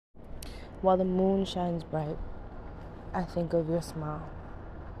While the moon shines bright, I think of your smile,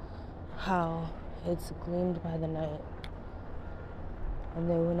 how it's gleamed by the night, and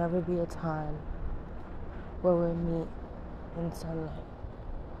there will never be a time where we meet in sunlight,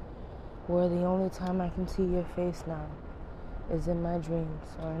 where the only time I can see your face now is in my dreams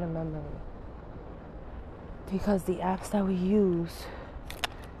or in a memory, because the apps that we use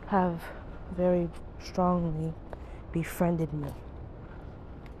have very strongly befriended me.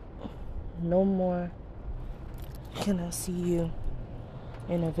 No more can I see you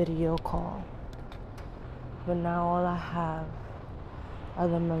in a video call, but now all I have are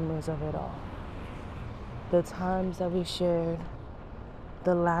the memories of it all. The times that we shared,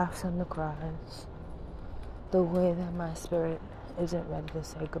 the laughs and the cries, the way that my spirit isn't ready to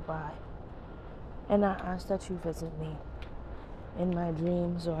say goodbye. And I ask that you visit me in my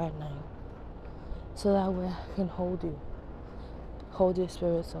dreams or at night, so that way I can hold your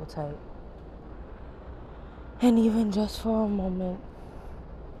spirit so tight. And even just for a moment,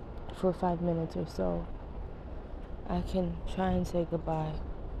 for 5 minutes or so, I can try and say goodbye,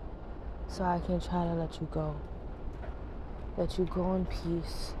 so I can try to let you go. Let you go in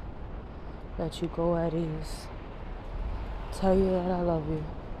peace. Let you go at ease. Tell you that I love you,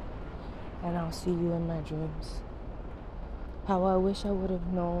 and I'll see you in my dreams. How I wish I would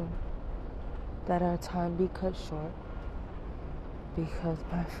have known that our time be cut short, because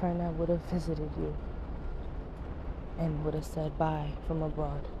my friend, I would have visited you and would have said bye from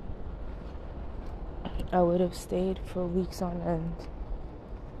abroad. I would have stayed for weeks on end,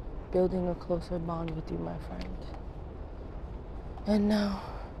 building a closer bond with you, my friend. And now,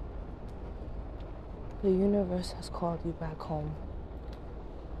 the universe has called you back home,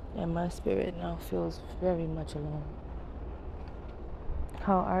 and my spirit now feels very much alone.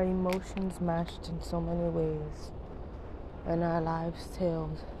 How our emotions matched in so many ways, and our lives'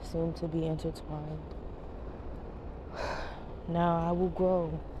 tales seem to be intertwined. Now I will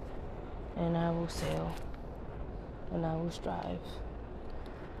grow, and I will sail, and I will strive,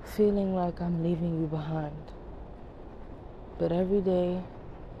 feeling like I'm leaving you behind. But every day,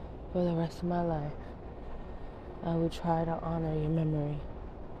 for the rest of my life, I will try to honor your memory.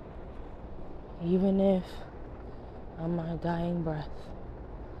 Even if on my dying breath,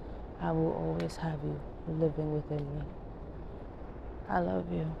 I will always have you living within me. I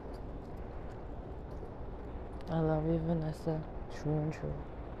love you. I love you, Vanessa, true and true.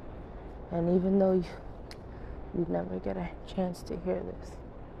 And even though you'd never get a chance to hear this,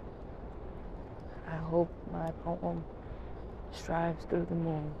 I hope my poem strives through the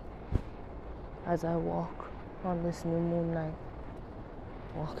moon as I walk on this new moon night,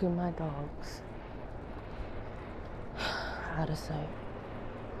 walking my dogs out of sight.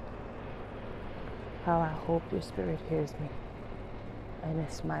 How I hope your spirit hears me and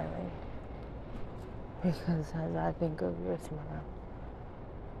is smiling, because as I think of your smile,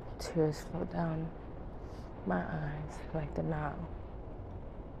 tears flow down my eyes like the Nile.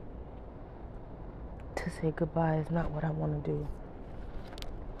 To say goodbye is not what I want to do,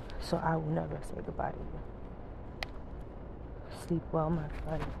 so I will never say goodbye to you. Sleep well, my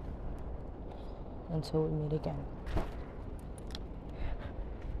friend, until we meet again.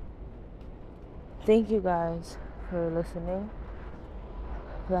 Thank you guys for listening.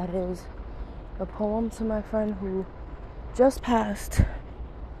 That is a poem to my friend who just passed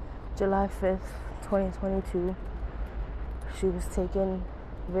July 5th, 2022. She was taken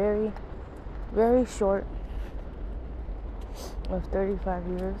very, very short of 35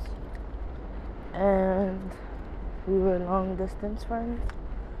 years. And we were long distance friends.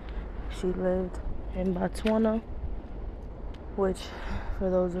 She lived in Botswana, which, for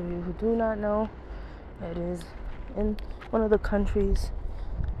those of you who do not know, it is in one of the countries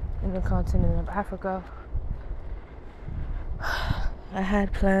in the continent of Africa. I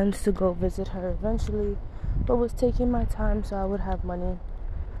had plans to go visit her eventually, but was taking my time so I would have money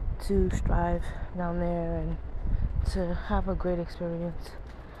to strive down there and to have a great experience.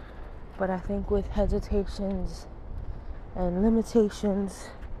 But I think with hesitations and limitations,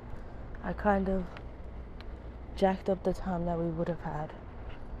 I kind of jacked up the time that we would have had.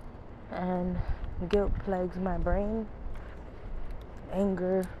 And guilt plagues my brain.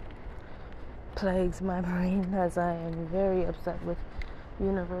 Anger plagues my brain, as I am very upset with the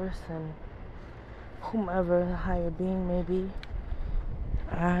universe and whomever the higher being may be.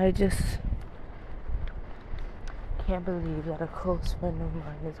 I just can't believe that a close friend of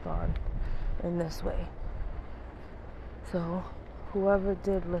mine is gone in this way. So whoever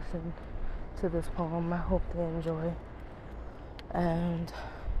did listen to this poem, I hope they enjoy, and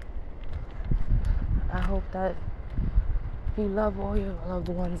I hope that You love all your loved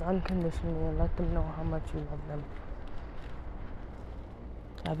ones unconditionally and let them know how much you love them.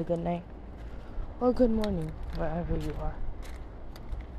 Have a good night or good morning, wherever you are.